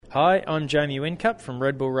Hi, I'm Jamie Whincup from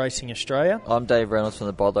Red Bull Racing Australia. I'm Dave Reynolds from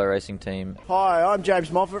the Bodlow Racing Team. Hi, I'm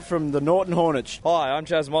James Moffat from the Norton Hornets. Hi, I'm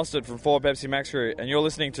Chaz Mostert from Ford Pepsi Max Crew, and you're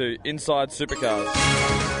listening to Inside Supercars.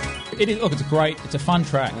 It's a fun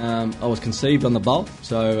track. I was conceived on the bowl,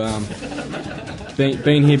 so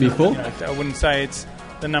been here before. I wouldn't say it's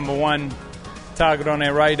the number one target on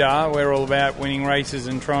our radar. We're all about winning races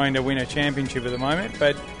and trying to win a championship at the moment,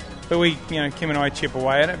 but we, Kim and I chip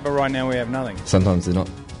away at it, but right now we have nothing. Sometimes they're not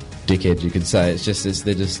dickheads, you could say.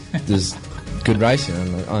 They're just good racing,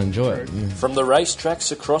 and I enjoy it. From the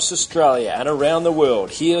racetracks across Australia and around the world,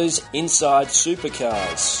 here's Inside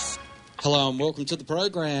Supercars. Hello and welcome to the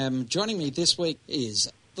program. Joining me this week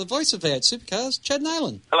is the voice of V8 Supercars, Chad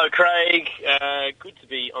Nayland. Hello, Craig. Good to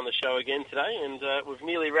be on the show again today, and we've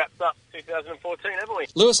nearly wrapped up 2014, haven't we?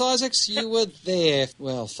 Lewis Isaacs, you were there,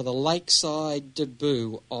 for the Lakeside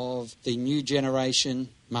debut of the new generation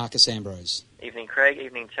Marcos Ambrose. Evening, Craig.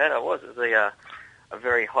 Evening, Chad. It was a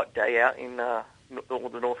very hot day out in the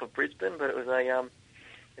north of Brisbane, but it was a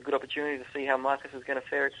good opportunity to see how Marcos is going to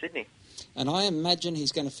fare at Sydney. And I imagine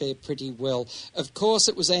he's going to fare pretty well. Of course,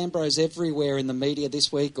 it was Ambrose everywhere in the media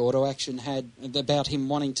this week. Auto Action had about him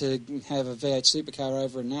wanting to have a V8 supercar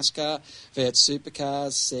over in NASCAR. V8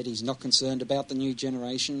 Supercars said he's not concerned about the new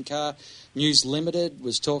generation car. News Limited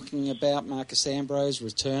was talking about Marcos Ambrose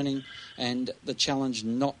returning and the challenge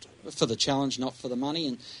not for the money.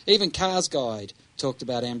 And even Cars Guide talked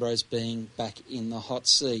about Ambrose being back in the hot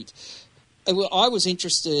seat. I was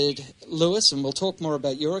interested, Lewis, and we'll talk more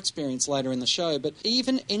about your experience later in the show, but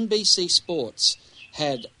even NBC Sports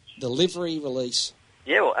had the livery release.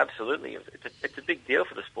 Yeah, well, absolutely. It's a big deal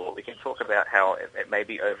for the sport. We can talk about how it may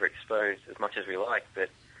be overexposed as much as we like, but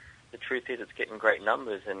the truth is it's getting great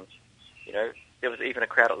numbers, and, there was even a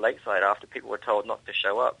crowd at Lakeside after people were told not to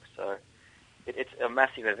show up. So it's a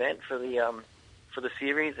massive event for the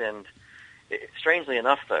series, and strangely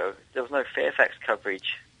enough, though, there was no Fairfax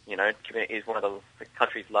coverage. Community is one of the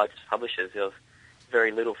country's largest publishers. There was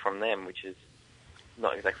very little from them, which is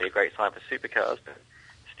not exactly a great sign for supercars, but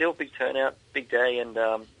still big turnout, big day, and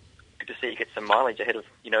good to see you get some mileage ahead of,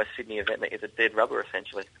 a Sydney event that is a dead rubber,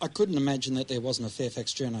 essentially. I couldn't imagine that there wasn't a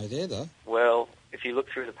Fairfax journo there, though. Well, if you look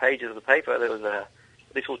through the pages of the paper, there was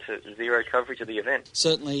little to zero coverage of the event.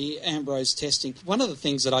 Certainly, Ambrose testing. One of the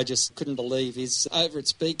things that I just couldn't believe is over at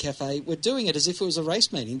Speed Cafe, we're doing it as if it was a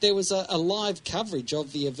race meeting. There was a live coverage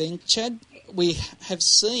of the event. Chad, we have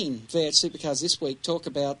seen V8 Supercars this week talk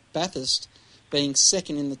about Bathurst being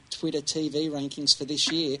second in the Twitter TV rankings for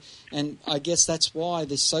this year, and I guess that's why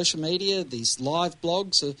this social media, these live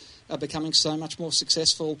blogs are becoming so much more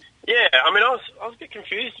successful. Yeah, I was a bit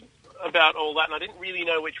confused about all that, and I didn't really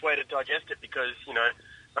know which way to digest it because,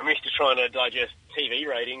 I'm used to trying to digest TV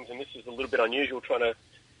ratings, and this is a little bit unusual trying to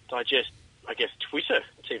digest, I guess, Twitter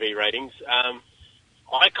TV ratings.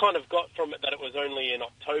 I kind of got from it that it was only an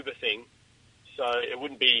October thing, so it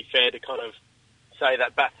wouldn't be fair to kind of say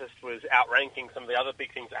that Bathurst was outranking some of the other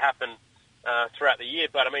big things that happened throughout the year.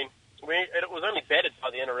 But, it was only bettered by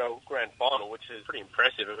the NRL Grand Final, which is pretty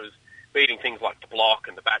impressive. It was beating things like The Block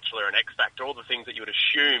and The Bachelor and X Factor, all the things that you would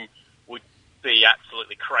assume would be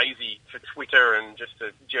absolutely crazy for Twitter and just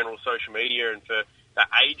the general social media and for that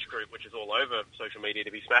age group, which is all over social media,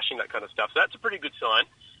 to be smashing that kind of stuff. So that's a pretty good sign,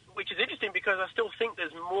 which is interesting because I still think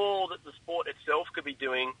there's more that the sport itself could be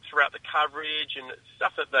doing throughout the coverage and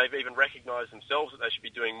stuff that they've even recognised themselves that they should be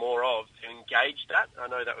doing more of to engage that. I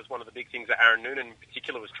know that was one of the big things that Aaron Noonan in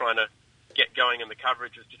particular was trying to get going in the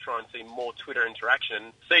coverage, was to try and see more Twitter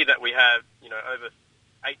interaction. See that we have, over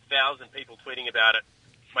 8,000 people tweeting about it,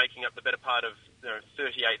 making up the better part of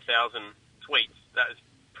 38,000 tweets. That is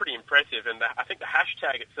pretty impressive. And I think the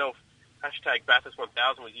hashtag itself, hashtag Bathurst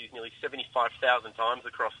 1000, was used nearly 75,000 times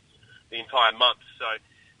across the entire month. So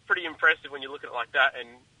pretty impressive when you look at it like that. And,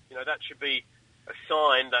 that should be a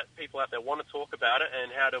sign that people out there want to talk about it.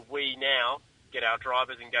 And how do we now get our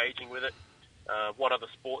drivers engaging with it? What other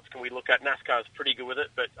sports can we look at? NASCAR is pretty good with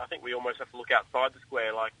it, but I think we almost have to look outside the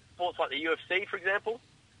square. Like sports like the UFC, for example,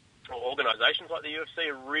 or organisations like the UFC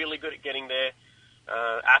are really good at getting their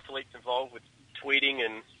athletes involved with tweeting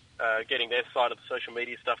and getting their side of the social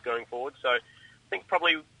media stuff going forward. So I think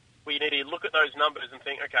probably we need to look at those numbers and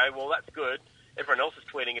think, okay, well, that's good. Everyone else is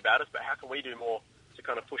tweeting about us, but how can we do more to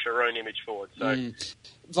kind of push our own image forward? So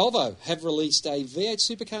Volvo have released a V8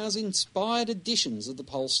 Supercars-inspired editions of the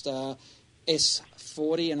Polestar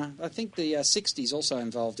S40, and I think the 60 is also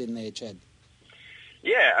involved in there, Chad.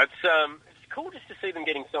 Yeah, it's cool just to see them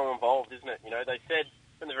getting so involved, isn't it? They said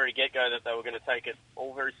from the very get-go that they were going to take it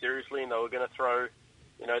all very seriously and they were going to throw,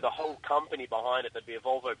 the whole company behind it. There'd be a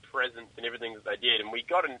Volvo presence in everything that they did. And we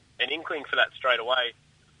got an inkling for that straight away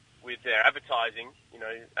with their advertising,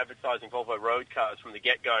 advertising Volvo road cars from the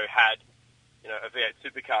get-go had, a V8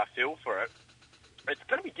 supercar feel for it. It's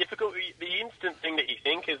going to be difficult. The instant thing that you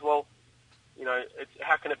think is, well,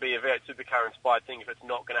 how can it be a V8 supercar-inspired thing if it's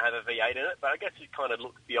not going to have a V8 in it? But I guess it kind of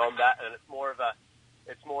looks beyond that, and it's more of a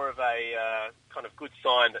kind of good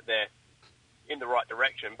sign that they're in the right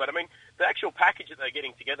direction. But I mean, the actual package that they're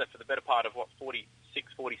getting together for the better part of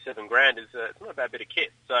 47 grand is it's not a bad bit of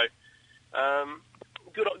kit. So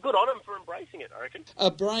good on them for embracing it, I reckon.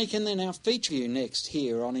 A break, and then our feature you next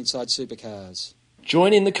here on Inside Supercars.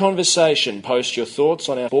 Join in the conversation. Post your thoughts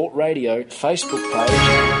on our Sport Radio Facebook page.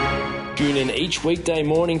 Tune in each weekday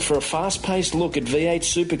morning for a fast-paced look at V8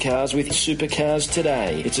 supercars with Supercars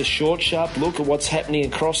Today. It's a short, sharp look at what's happening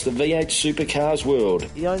across the V8 supercars world.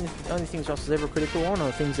 The only things Ross is ever critical on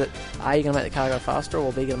are things that A, you're going to make the car go faster,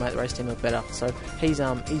 or B, you're going to make the race team look better. So he's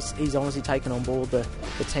honestly taken on board the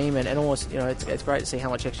team, and almost, it's great to see how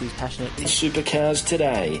much actually he's passionate. Supercars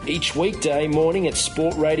Today, each weekday morning at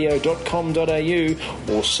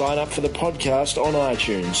sportradio.com.au, or sign up for the podcast on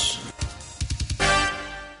iTunes.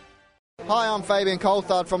 Hi, I'm Fabian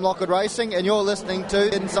Coulthard from Lockwood Racing, and you're listening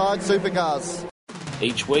to Inside Supercars.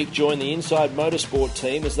 Each week, join the Inside Motorsport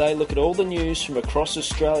team as they look at all the news from across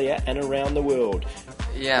Australia and around the world.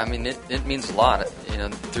 Yeah, I mean, it means a lot.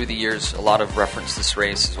 Through the years, a lot of reference this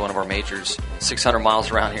race as one of our majors. 600 miles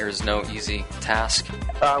around here is no easy task.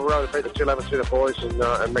 We're able to beat the 211 boys and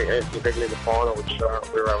meet Anthony Begley in the final, which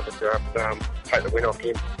we were able to take the win off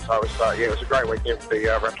him. So it was a great weekend for the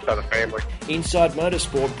Rapstada family. Inside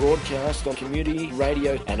Motorsport broadcast on community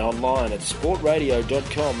radio and online at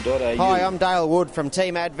sportradio.com.au. Hi, I'm Dale Wood from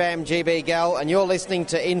Team Advam GB Gal, and you're listening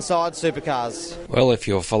to Inside Supercars. Well, if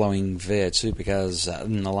you're following V8 Supercars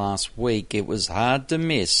in the last week, it was hard to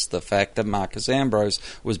miss the fact that Marcos Ambrose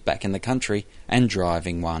was back in the country and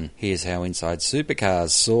driving one. Here's how Inside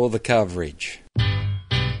Supercars saw the coverage.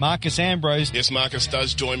 Marcos Ambrose. Yes, Marcos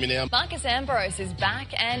does join me now. Marcos Ambrose is back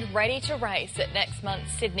and ready to race at next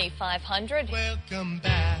month's Sydney 500. Welcome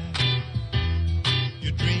back.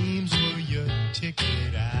 Your dreams were your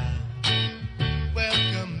ticket out.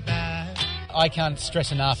 Welcome back. I can't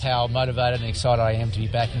stress enough how motivated and excited I am to be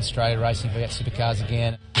back in Australia racing V8 Supercars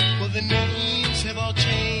again. Well, the names have all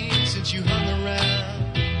changed since you hung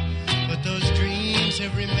around, but those dreams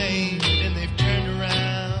have remained and they've turned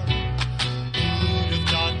around.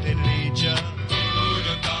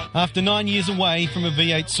 After 9 years away from a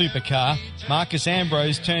V8 supercar, Marcos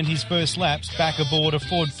Ambrose turned his first laps back aboard a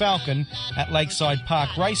Ford Falcon at Lakeside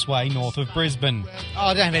Park Raceway north of Brisbane.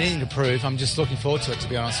 I don't have anything to prove. I'm just looking forward to it, to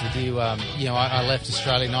be honest with you. I left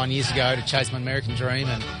Australia 9 years ago to chase my American dream,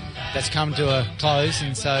 and that's come to a close,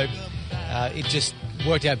 and so it just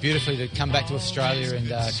worked out beautifully to come back to Australia and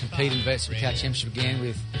compete in the V8 Supercar Championship again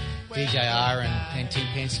with DJR and Team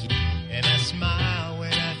Penske. And I smile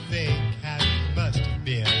when I think how it must have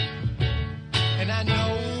been. And I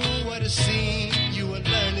know what a scene you were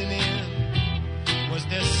learning in. Was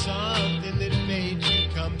there something that made you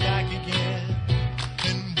come back again?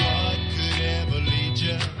 And what could ever lead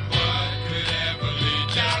you? What could ever lead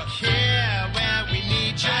you? Back here where we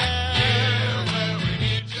need you. Back here where we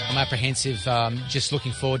need you. I'm apprehensive, just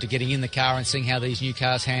looking forward to getting in the car and seeing how these new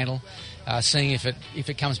cars handle, seeing if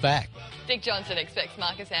it comes back. Dick Johnson expects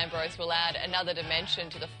Marcos Ambrose will add another dimension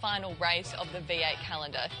to the final race of the V8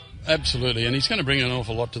 calendar. Absolutely, and he's going to bring an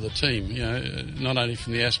awful lot to the team, not only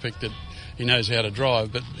from the aspect that he knows how to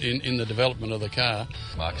drive, but in the development of the car.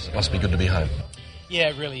 Marcos, it must be good to be home. Yeah,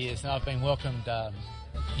 it really is. And I've been welcomed,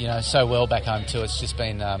 so well back home too. It's just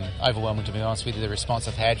been overwhelming, to be honest with you, the response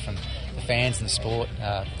I've had from the fans and the sport.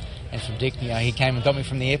 And from Dick, he came and got me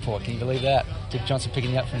from the airport. Can you believe that? Dick Johnson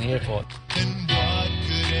picking me up from the airport. And what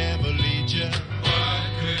could ever lead you? What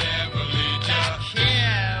could ever lead you? Back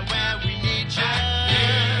here where we need you. Back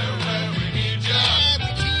here where we need you. Yeah, we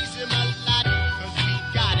tease him a lot because we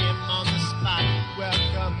got him on the spot.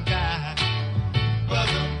 Welcome back.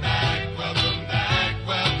 Welcome back. Welcome back.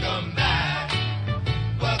 Welcome back.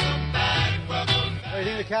 Welcome back. Welcome back. What do you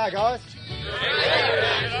think of the car, guys?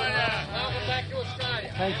 Welcome back to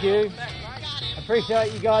Australia. Thank you.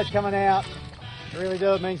 Appreciate you guys coming out. I really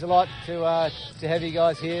do. It means a lot to have you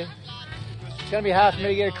guys here. It's going to be hard for me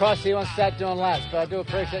to get across here once I start doing laps, but I do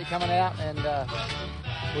appreciate you coming out, and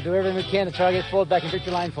we'll do everything we can to try to get Ford back in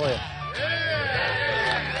victory lane for you.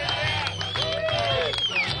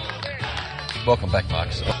 Welcome back,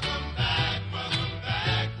 Marcos.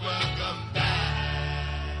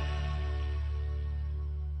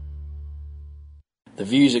 The The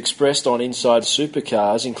views expressed on Inside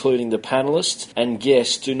Supercars, including the panellists and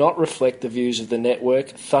guests, do not reflect the views of the network,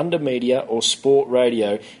 Thunder Media or Sport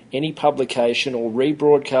Radio. Any publication or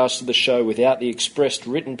rebroadcast of the show without the expressed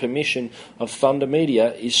written permission of Thunder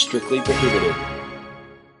Media is strictly prohibited.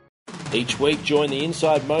 Each week, join the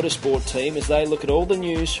Inside Motorsport team as they look at all the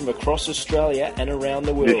news from across Australia and around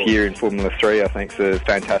the world. This year in Formula 3, I think it's a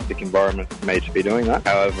fantastic environment for me to be doing that.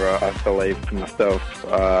 However, I believe for myself,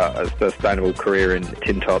 a sustainable career in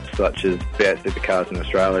tin tops such as V8 Supercars in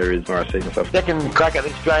Australia is where I see myself. Second crack at the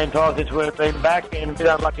Australian title since we've been back, and a bit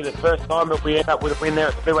unlucky the first time, but we ended up with a win there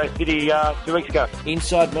at Speedway City 2 weeks ago.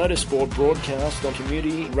 Inside Motorsport broadcast on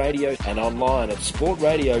community radio and online at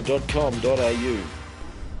sportradio.com.au.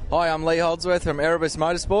 Hi, I'm Lee Holdsworth from Erebus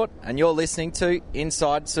Motorsport, and you're listening to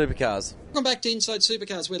Inside Supercars. Welcome back to Inside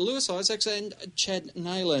Supercars, where Lewis Isaacs and Chad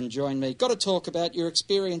Nayland join me. Got to talk about your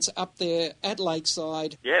experience up there at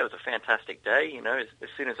Lakeside. Yeah, it was a fantastic day. You know, as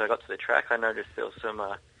soon as I got to the track, I noticed there was some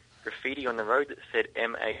graffiti on the road that said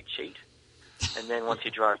 "M.A. Cheat," and then once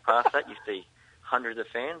you drive past that, you see hundreds of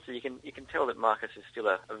fans. So you can tell that Marcus is still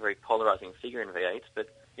a very polarising figure in V8s, but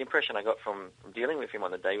the impression I got from dealing with him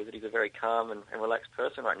on the day was that he's a very calm and relaxed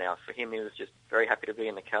person right now. For him, he was just very happy to be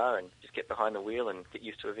in the car and just get behind the wheel and get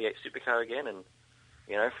used to a V8 supercar again. And,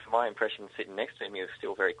 you know, from my impression sitting next to him, he was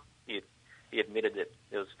still he admitted that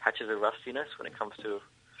there was patches of rustiness when it comes to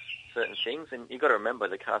certain things. And you've got to remember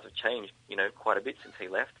the cars have changed, you know, quite a bit since he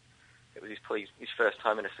left. It was his first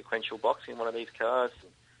time in a sequential box in one of these cars.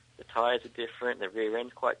 The tyres are different, the rear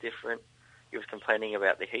end's quite different. He was complaining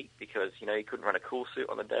about the heat because, you know, he couldn't run a cool suit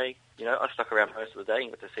on the day. You know, I stuck around most of the day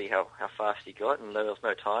and got to see how fast he got, and there was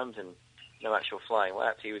no times and no actual flying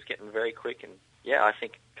laps. He was getting very quick, and, yeah, I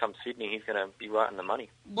think come Sydney he's going to be right in the money.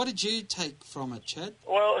 What did you take from it, Chad?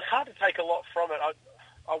 Well, it's hard to take a lot from it. I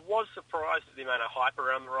was surprised at the amount of hype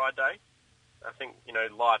around the ride day. I think, you know,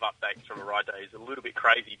 live updates from a ride day is a little bit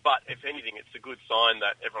crazy, but if anything, it's a good sign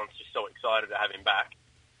that everyone's just so excited to have him back.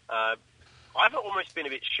 I've almost been a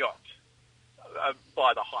bit shocked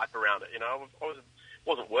by the hype around it. You know, I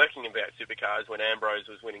wasn't working in V8 Supercars when Ambrose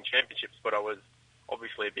was winning championships, but I was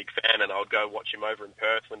obviously a big fan, and I would go watch him over in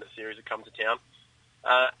Perth when the series would come to town.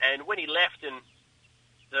 And when he left, and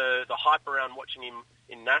the hype around watching him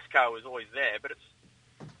in NASCAR was always there, but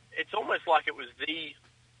it's almost like it was the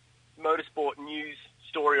motorsport news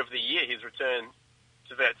story of the year, his return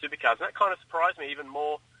to V8 Supercars. And that kind of surprised me even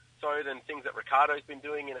more so than things that Ricciardo's been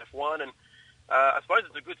doing in F1. And I suppose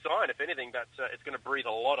it's a good sign, if anything, that it's going to breathe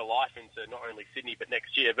a lot of life into not only Sydney but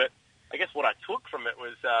next year. But I guess what I took from it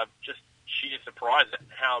was just sheer surprise at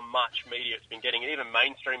how much media it's been getting. And even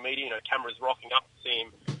mainstream media, you know, cameras rocking up to see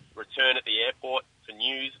him return at the airport for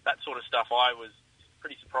news, that sort of stuff I was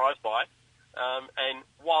pretty surprised by. And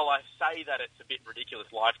while I say that it's a bit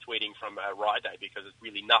ridiculous live tweeting from a ride day because it's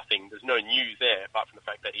really nothing, there's no news there apart from the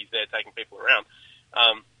fact that he's there taking people around,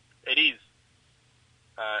 it is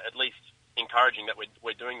at least encouraging that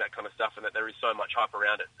we're doing that kind of stuff and that there is so much hype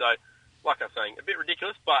around it. So, like I was saying, a bit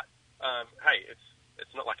ridiculous, but hey,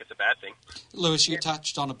 it's not like it's a bad thing. Lewis, you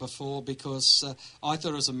touched on it before because I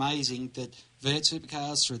thought it was amazing that V8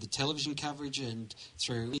 Supercars, through the television coverage and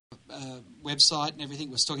through website and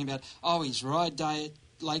everything, was talking about, his ride day at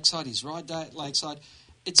Lakeside,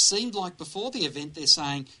 It seemed like before the event they're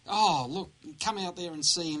saying, look, come out there and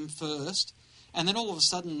see him first. And then all of a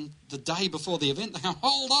sudden, the day before the event, they go,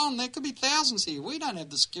 hold on, there could be thousands here. We don't have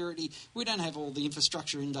the security. We don't have all the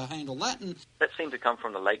infrastructure in to handle that. And that seemed to come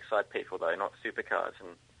from the Lakeside people, though, not Supercars.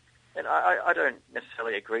 And I don't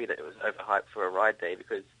necessarily agree that it was overhyped for a ride day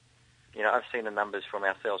because, you know, I've seen the numbers from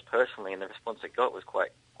ourselves personally, and the response it got was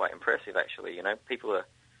quite impressive, actually. You know, people are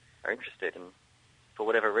interested, and for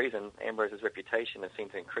whatever reason, Ambrose's reputation has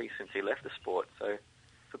seemed to increase since he left the sport. So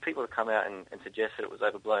for people to come out and suggest that it was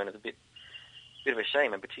overblown is a bit of a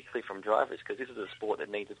shame, and particularly from drivers, because this is a sport that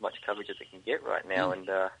needs as much coverage as it can get right now, and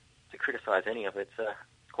to criticise any of it's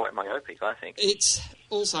quite myopic, I think. It's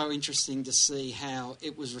also interesting to see how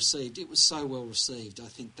it was received. It was so well received. I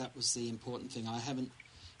think that was the important thing. I haven't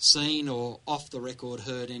seen or off the record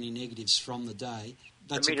heard any negatives from the day.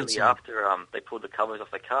 That's immediately after they pulled the covers off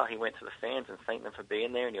the car, he went to the fans and thanked them for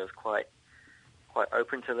being there, and he was quite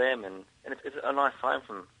open to them, and it's a nice sign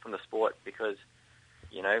from the sport because,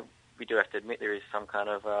 you know, we do have to admit there is some kind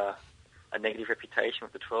of a negative reputation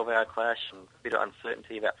with the 12-hour clash and a bit of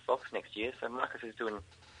uncertainty about Fox next year. So Marcus is doing,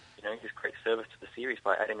 you know, just great service to the series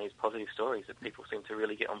by adding these positive stories that people seem to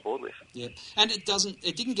really get on board with. Yeah, and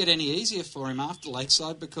it didn't get any easier for him after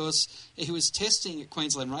Lakeside because he was testing at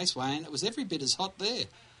Queensland Raceway and it was every bit as hot there.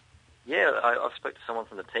 Yeah, I spoke to someone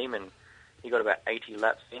from the team and he got about 80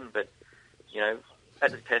 laps in, but, you know,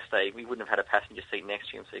 at the test day, we wouldn't have had a passenger seat next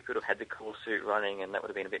to him, so he could have had the cool suit running, and that would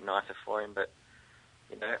have been a bit nicer for him. But,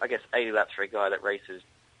 I guess 80 laps for a guy that races,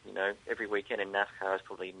 every weekend in NASCAR is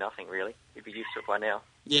probably nothing, really. He'd be used to it by now.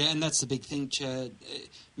 Yeah, and that's the big thing, Chad.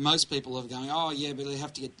 Most people are going, oh, yeah, but they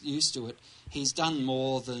have to get used to it. He's done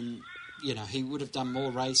more than, he would have done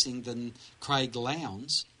more racing than Craig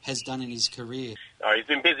Lowndes has done in his career. Oh, he's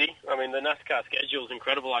been busy. I mean, the NASCAR schedule is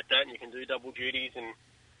incredible like that, and you can do double duties, and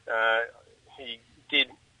he did,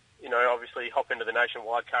 obviously hop into the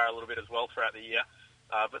nationwide car a little bit as well throughout the year.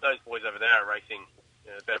 But those boys over there are racing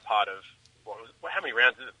the better part of, how many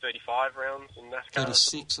rounds is it? 35 rounds in NASCAR?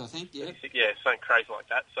 36, I think, yeah. 36, yeah, something crazy like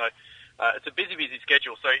that. So it's a busy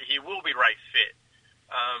schedule, so he will be race fit.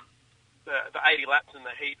 The 80 laps in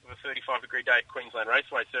the heat of a 35-degree day at Queensland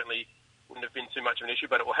Raceway certainly wouldn't have been too much of an issue,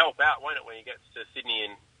 but it will help out, won't it, when he gets to Sydney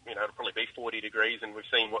and, it'll probably be 40 degrees, and we've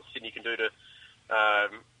seen what Sydney can do to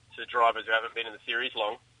drivers who haven't been in the series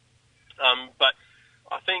long. But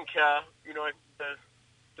I think,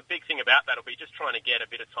 the big thing about that will be just trying to get a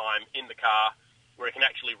bit of time in the car where he can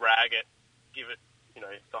actually rag it, give it,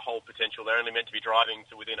 the whole potential. They're only meant to be driving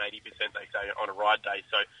to within 80%, they say, on a ride day.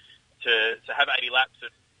 So to have 80 laps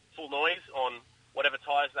at full noise on whatever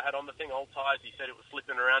tyres they had on the thing, old tyres, he said it was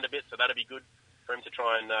slipping around a bit, so that'd be good for him to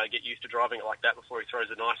try and get used to driving it like that before he throws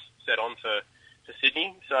a nice set on for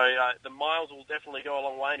Sydney. So the miles will definitely go a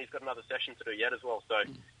long way, and he's got another session to do yet as well. So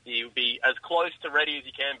he'll be as close to ready as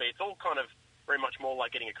he can be. It's all kind of very much more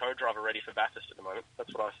like getting a co-driver ready for Bathurst at the moment.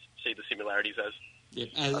 That's what I see the similarities as. Yeah,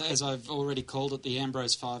 as I've already called it, the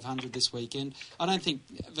Ambrose 500 this weekend. I don't think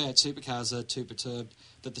V8 Supercars are too perturbed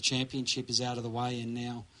that the championship is out of the way, and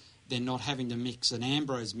now they're not having to mix an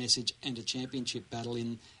Ambrose message and a championship battle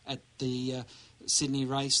in at the Sydney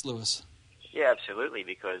race, Lewis. Yeah, absolutely,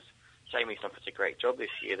 because Jamie's done such a great job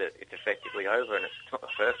this year that it's effectively over, and it's not the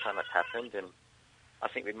first time it's happened, and I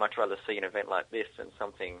think we'd much rather see an event like this than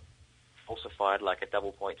something falsified like a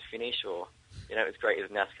double points finish, or, as great as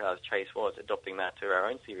NASCAR's chase was, adopting that to our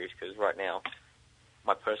own series, because right now,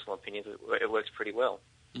 my personal opinion is it works pretty well.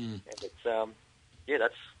 And it's,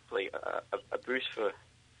 that's probably a boost for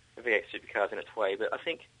V8 Supercars in its way, but I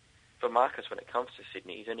think for Marcus, when it comes to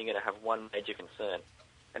Sydney, he's only going to have one major concern,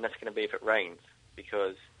 and that's going to be if it rains,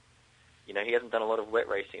 because, he hasn't done a lot of wet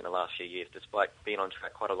racing in the last few years, despite being on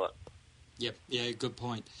track quite a lot. Yep, yeah, good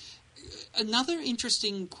point. Another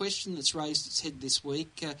interesting question that's raised its head this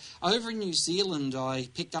week. Over in New Zealand, I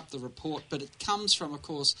picked up the report, but it comes from, of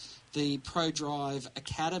course, the ProDrive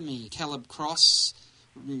Academy. Caleb Cross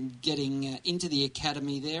getting into the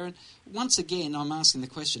academy there. And once again, I'm asking the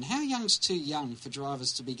question, how young's too young for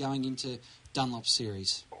drivers to be going into Dunlop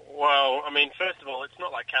Series? Well, I mean, first of all, it's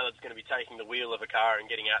not like Caleb's going to be taking the wheel of a car and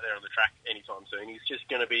getting out there on the track anytime soon. He's just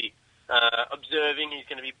going to be observing. He's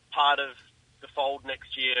going to be part of the fold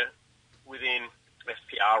next year within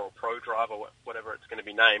FPR or ProDrive or whatever it's going to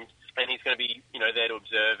be named. And he's going to be, there to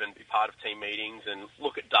observe and be part of team meetings and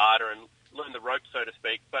look at data and learn the ropes, so to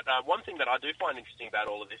speak. But one thing that I do find interesting about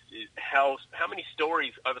all of this is how many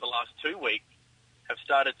stories over the last 2 weeks have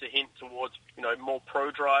started to hint towards, more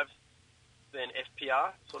ProDrive than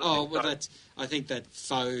FPR sort of thing. Well, I think that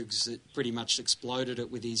Fogues pretty much exploded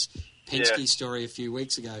it with his Penske story a few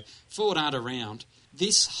weeks ago. Ford aren't around.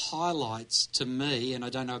 This highlights to me, and I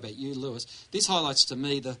don't know about you, Lewis, this highlights to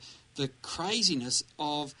me the craziness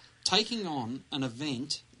of taking on an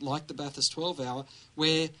event like the Bathurst 12-hour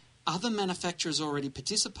where other manufacturers already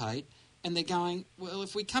participate, and they're going, well,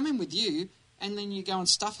 if we come in with you and then you go and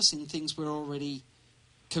stuff us in things we're already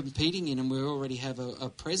competing in and we already have a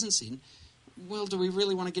presence in, well, do we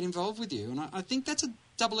really want to get involved with you? And I think that's a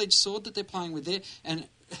double-edged sword that they're playing with there. And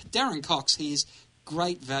Darren Cox, he is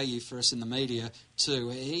great value for us in the media too.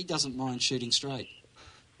 He doesn't mind shooting straight.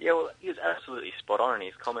 Yeah, well, he was absolutely spot on in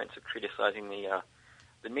his comments of criticising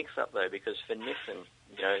the mix-up, though, because for Nissan,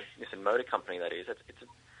 Nissan Motor Company, that is, it's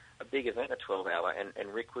a big event, a 12-hour,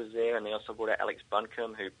 and Rick was there, and they also brought out Alex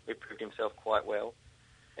Buncombe, who proved himself quite well.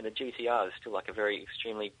 And the GTR is still like a very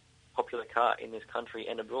extremely popular car in this country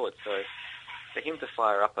and abroad, so for him to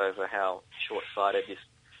fire up over how short-sighted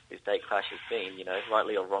this date clash has been,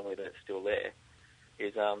 rightly or wrongly that it's still there,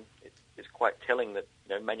 is quite telling that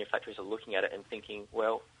manufacturers are looking at it and thinking,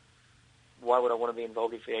 well, why would I want to be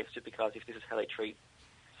involved in V8 Supercars if this is how they treat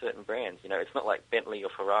certain brands? It's not like Bentley or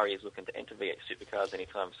Ferrari is looking to enter V8 Supercars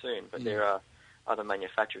anytime soon, but there are other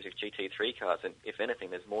manufacturers of GT3 cars, and if anything,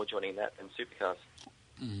 there's more joining that than Supercars.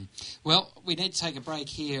 Well, we need to take a break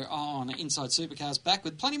here on Inside Supercars. Back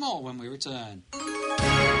with plenty more when we return.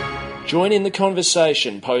 Join in the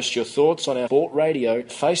conversation. Post your thoughts on our Sport Radio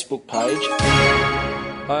Facebook page.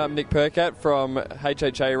 Hi, I'm Nick Percat from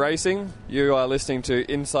HHA Racing. You are listening to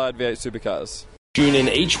Inside V8 Supercars. Tune in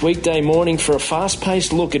each weekday morning for a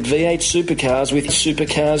fast-paced look at V8 supercars with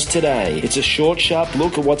Supercars Today. It's a short, sharp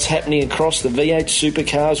look at what's happening across the V8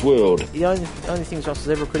 supercars world. The only things Josh is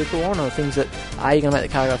ever critical on are things that A, are going to make the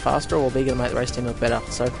car go faster, or B, going to make the race team look better.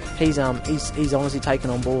 So he's honestly taken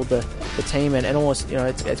on board the team, and almost,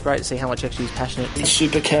 it's great to see how much actually he's passionate.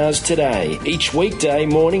 Supercars Today, each weekday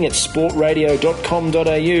morning at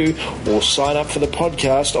sportradio.com.au or sign up for the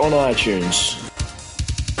podcast on iTunes.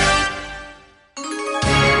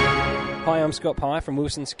 Hi, I'm Scott Pye from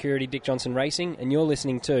Wilson Security Dick Johnson Racing, and you're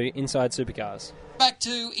listening to Inside Supercars. Back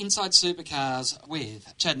to Inside Supercars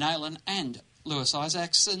with Chad Nayland and Lewis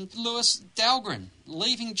Isaacs. And Lewis, Dahlgren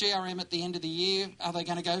leaving GRM at the end of the year. Are they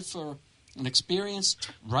going to go for an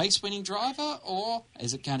experienced race-winning driver, or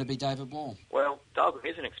is it going to be David Wall? Well, Dahlgren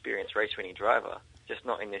is an experienced race-winning driver, just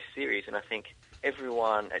not in this series, and I think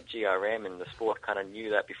everyone at GRM and the sport kind of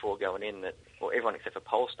knew that before going in, everyone except for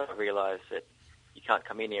Polestar realised that you can't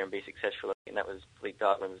come in here and be successful, and that was Lee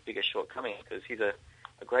Dahlgren's biggest shortcoming, because he's a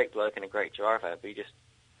great bloke and a great driver, but he just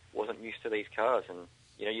wasn't used to these cars. And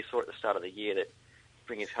you saw at the start of the year that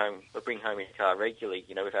bring home his car regularly,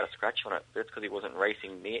 without a scratch on it. But that's because he wasn't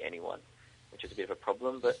racing near anyone, which is a bit of a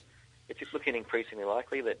problem. But it's just looking increasingly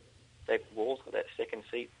likely that David Wall's got that second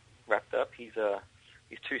seat wrapped up. His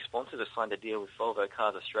two sponsors have signed a deal with Volvo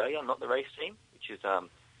Cars Australia, not the race team, which is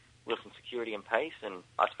Wilson Security and Pace. And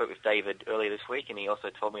I spoke with David earlier this week, and he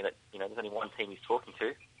also told me that there's only one team he's talking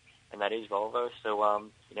to, and that is Volvo.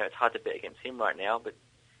 So it's hard to bet against him right now. But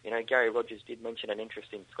Gary Rogers did mention an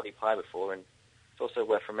interest in Scotty Pye before, and it's also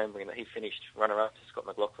worth remembering that he finished runner-up to Scott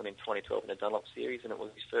McLaughlin in 2012 in the Dunlop Series, and it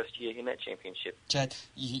was his first year in that championship. Chad,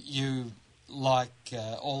 you like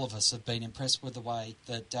all of us, have been impressed with the way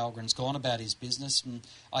that Dahlgren's gone about his business, and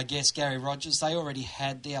I guess Gary Rogers, they already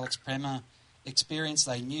had the Alex Premer experience.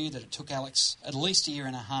 They knew that it took Alex at least a year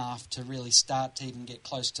and a half to really start to even get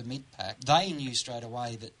close to mid-pack. They knew straight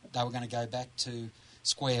away that they were going to go back to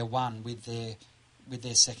square one with their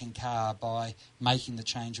second car by making the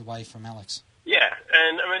change away from Alex. Yeah,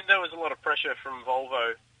 and there was a lot of pressure from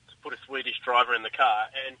Volvo to put a Swedish driver in the car,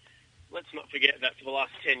 and let's not forget that for the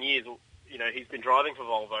last 10 years, he's been driving for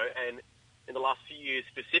Volvo, and in the last few years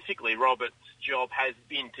specifically, Robert's job has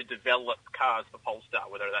been to develop cars for Polestar,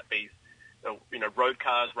 whether that be road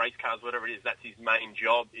cars, race cars, whatever it is. That's his main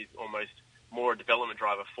job, is almost more a development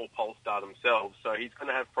driver for Polestar themselves. So he's going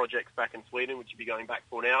to have projects back in Sweden, which he'll be going back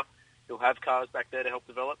for now. He'll have cars back there to help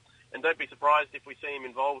develop. And don't be surprised if we see him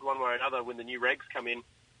involved one way or another when the new regs come in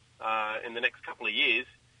the next couple of years,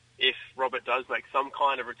 if Robert does make some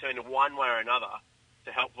kind of return in one way or another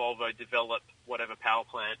to help Volvo develop whatever power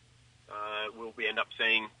plant we'll end up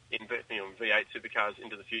seeing in V8 supercars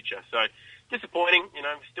into the future. So disappointing,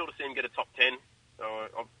 still to see him get a top 10,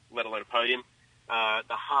 let alone a podium.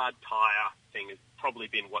 The hard tyre thing has probably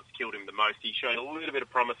been what's killed him the most. He showed a little bit of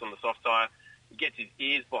promise on the soft tyre. He gets his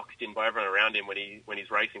ears boxed in by everyone around him when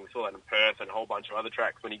he's racing. We saw that in Perth and a whole bunch of other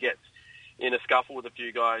tracks. When he gets in a scuffle with a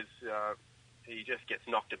few guys, he just gets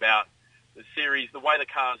knocked about. The series, the way the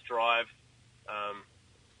cars drive,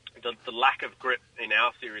 the lack of grip in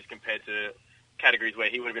our series compared to categories where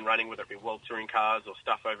he would have been running, whether it be World Touring cars or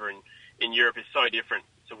stuff over in Europe, is so different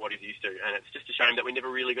to what he's used to. And it's just a shame that we never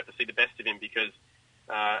really got to see the best of him, because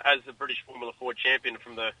as the British Formula Ford champion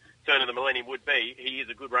from the turn of the millennium would be, he is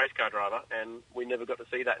a good race car driver, and we never got to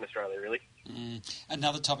see that in Australia, really.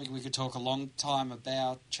 Another topic we could talk a long time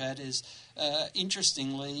about, Chad, is,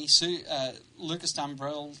 interestingly, Lucas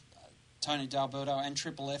Dumbrell, Tony D'Alberto and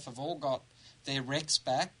Triple F have all got their wrecks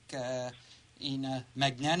back in a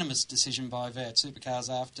magnanimous decision by V8 Supercars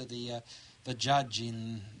after the judge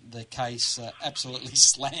in the case absolutely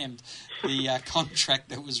slammed the contract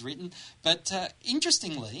that was written. But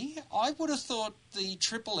interestingly, I would have thought the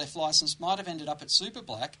Triple F licence might have ended up at Super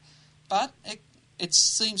Black, but it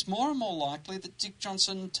seems more and more likely that Dick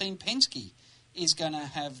Johnson Team Penske is going to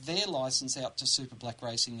have their licence out to Super Black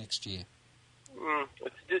Racing next year.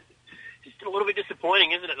 It's just a little bit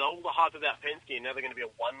disappointing, isn't it? All the hype about Penske, and now they're going to be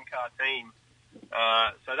a one-car team.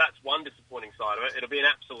 So that's one disappointing side of it. It'll be an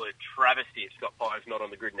absolute travesty if Scott Pye's not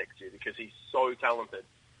on the grid next year, because he's so talented.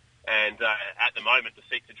 And at the moment, the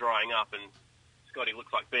seats are drying up, and Scotty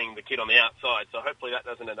looks like being the kid on the outside. So hopefully that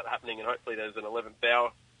doesn't end up happening, and hopefully there's an 11th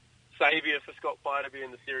hour saviour for Scott Pye to be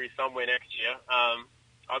in the series somewhere next year.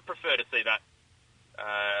 I'd prefer to see that.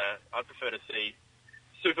 I'd prefer to see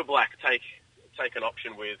Super Black take an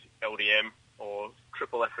option with LDM or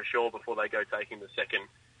Triple F for sure before they go taking the second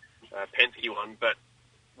Penske one, but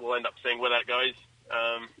we'll end up seeing where that goes.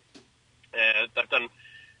 They've done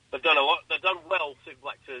they've done a lot. They've done well to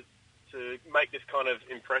make this kind of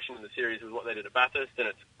impression in the series with what they did at Bathurst, and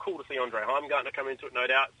it's cool to see Andre Heimgartner come into it, no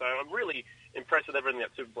doubt. So I'm really impressed with everything that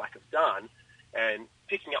Super Black have done, and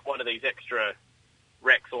picking up one of these extra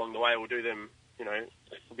wrecks along the way will do them,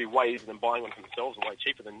 will be way easier than buying one for themselves and way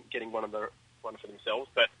cheaper than getting one for themselves.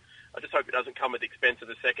 But I just hope it doesn't come at the expense of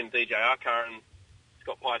the second DJR car and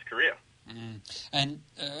Scott Pye's career. And,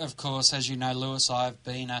 of course, as you know, Lewis, I've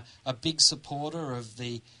been a big supporter of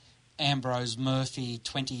the Ambrose Murphy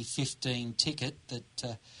 2015 ticket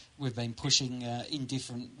that we've been pushing in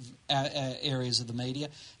different areas of the media.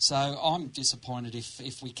 So I'm disappointed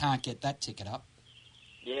if we can't get that ticket up.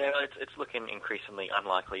 Yeah, it's looking increasingly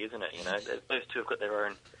unlikely, isn't it? Those two have got their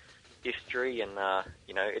own history, and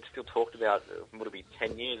it's still talked about. Would it be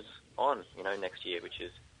 10 years on? Next year, which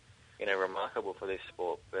is remarkable for this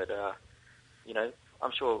sport. But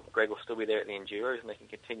I'm sure Greg will still be there at the Enduros, and they can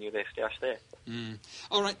continue their stoush there.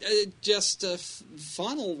 All right, just a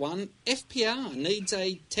final one. FPR needs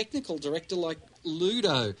a technical director like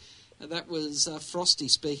Ludo. That was Frosty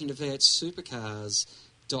speaking to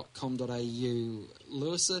v8supercars.com.au.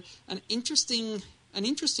 Lewis, an interesting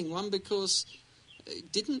one, because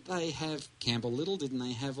didn't they have Campbell Little? Didn't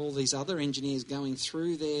they have all these other engineers going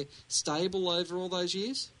through their stable over all those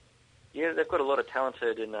years? Yeah, they've got a lot of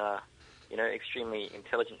talented and extremely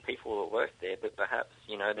intelligent people that work there, but perhaps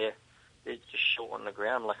they're just short on the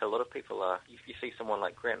ground like a lot of people are. You see someone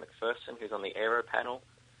like Grant McPherson, who's on the aero panel,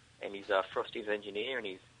 and he's Frosty's engineer, and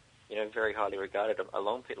he's very highly regarded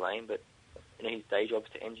along pit lane, but his day job's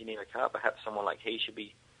to engineer a car. Perhaps someone like he should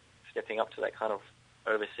be stepping up to that kind of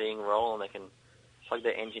overseeing role, and they can plug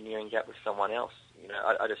their engineering gap with someone else.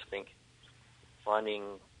 I just think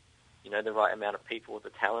finding the right amount of people with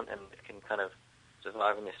the talent and that can kind of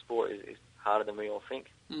survive in this sport is harder than we all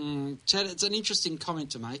think. Chad, it's an interesting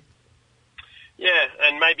comment to make. Yeah,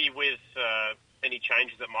 and maybe with any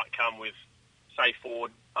changes that might come with, say,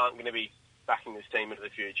 Ford aren't going to be backing this team into the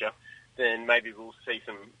future, then maybe we'll see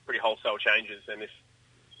some pretty wholesale changes. And if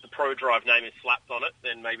the ProDrive name is slapped on it,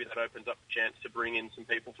 then maybe that opens up a chance to bring in some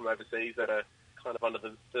people from overseas that are kind of under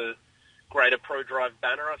the greater ProDrive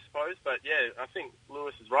banner, I suppose. But yeah, I think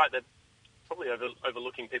Lewis is right. They're probably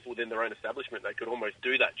overlooking people within their own establishment. They could almost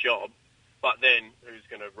do that job, but then who's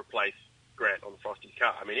going to replace Grant on Frosty's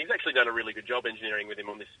car? I mean, he's actually done a really good job engineering with him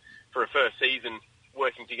on this for a first season,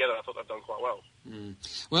 working together. I thought they've done quite well.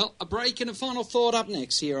 Well, a break and a final thought up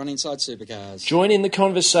next here on Inside Supercars. Join in the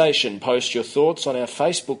conversation. Post your thoughts on our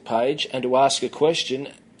Facebook page, and to ask a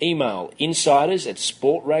question, email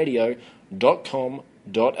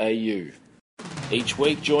insiders@sportradio.com.au. Each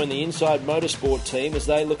week, join the Inside Motorsport team as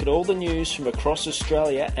they look at all the news from across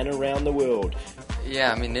Australia and around the world.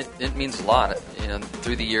 Yeah, I mean, it means a lot.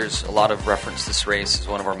 Through the years, a lot of reference this race as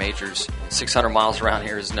one of our majors. 600 miles around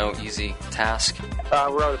here is no easy task. We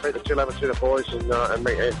were able to beat the 211 boys and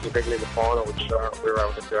meet Anthony Begley in the final, which we were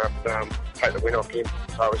able to take the win off him.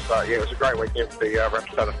 So it was a great weekend for the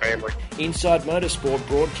Rapstada family. Inside Motorsport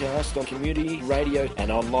broadcast on community radio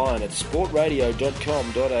and online at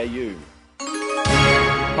sportradio.com.au.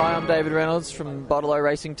 Hi, I'm David Reynolds from Bottle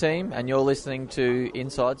Racing Team, and you're listening to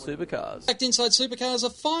Inside Supercars. Back to Inside Supercars, a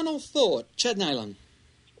final thought. Chad Nayland.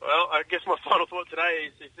 Well, I guess my final thought today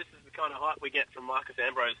is if this is the kind of hype we get from Marcus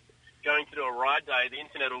Ambrose going to do a ride day, the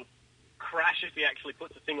internet will crash if he actually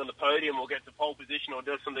puts a thing on the podium or gets a pole position or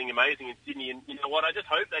does something amazing in Sydney. And you know what? I just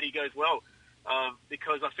hope that he goes well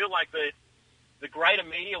because I feel like the greater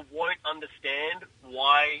media won't understand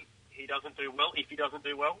why he doesn't do well, if he doesn't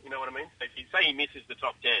do well, you know what I mean? So if you say he misses the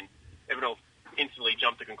top 10, everyone will instantly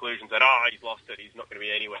jump to conclusions that, he's lost it, he's not going to be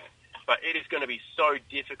anywhere. But it is going to be so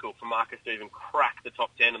difficult for Marcus to even crack the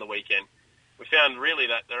top 10 on the weekend. We found really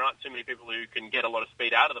that there aren't too many people who can get a lot of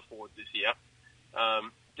speed out of the Fords this year.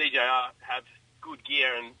 DJR have good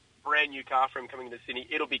gear and brand new car for him coming into Sydney.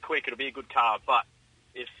 It'll be quick, it'll be a good car, but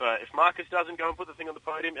if Marcus doesn't go and put the thing on the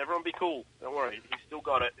podium, everyone will be cool. Don't worry, he's still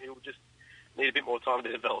got it. He'll just need a bit more time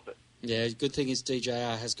to develop it. Yeah, good thing is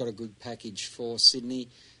DJR has got a good package for Sydney.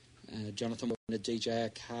 Jonathan won a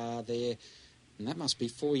DJR car there, and that must be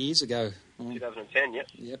 4 years ago. 2010, yep.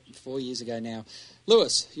 Yep, 4 years ago now.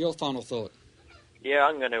 Lewis, your final thought? Yeah,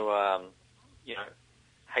 I'm going to,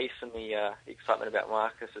 hasten the excitement about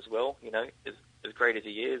Marcus as well. As great as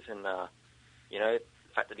he is, and the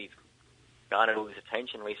fact that he's garnered all this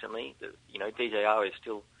attention recently. DJR is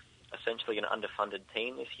still essentially an underfunded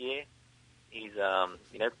team this year. He's,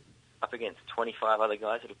 up against 25 other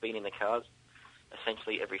guys that have been in the cars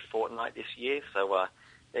essentially every fortnight this year. So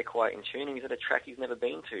they're quite in tune. He's at a track he's never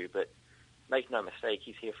been to. But make no mistake,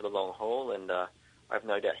 he's here for the long haul, and I have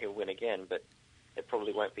no doubt he'll win again. But it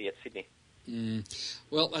probably won't be at Sydney.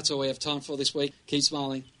 Well, that's all we have time for this week. Keep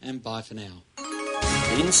smiling, and bye for now.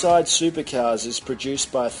 Inside Supercars is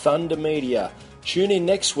produced by Thunder Media. Tune in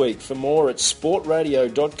next week for more at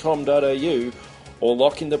sportradio.com.au or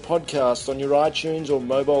lock in the podcast on your iTunes or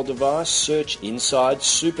mobile device. Search Inside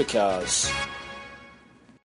Supercars.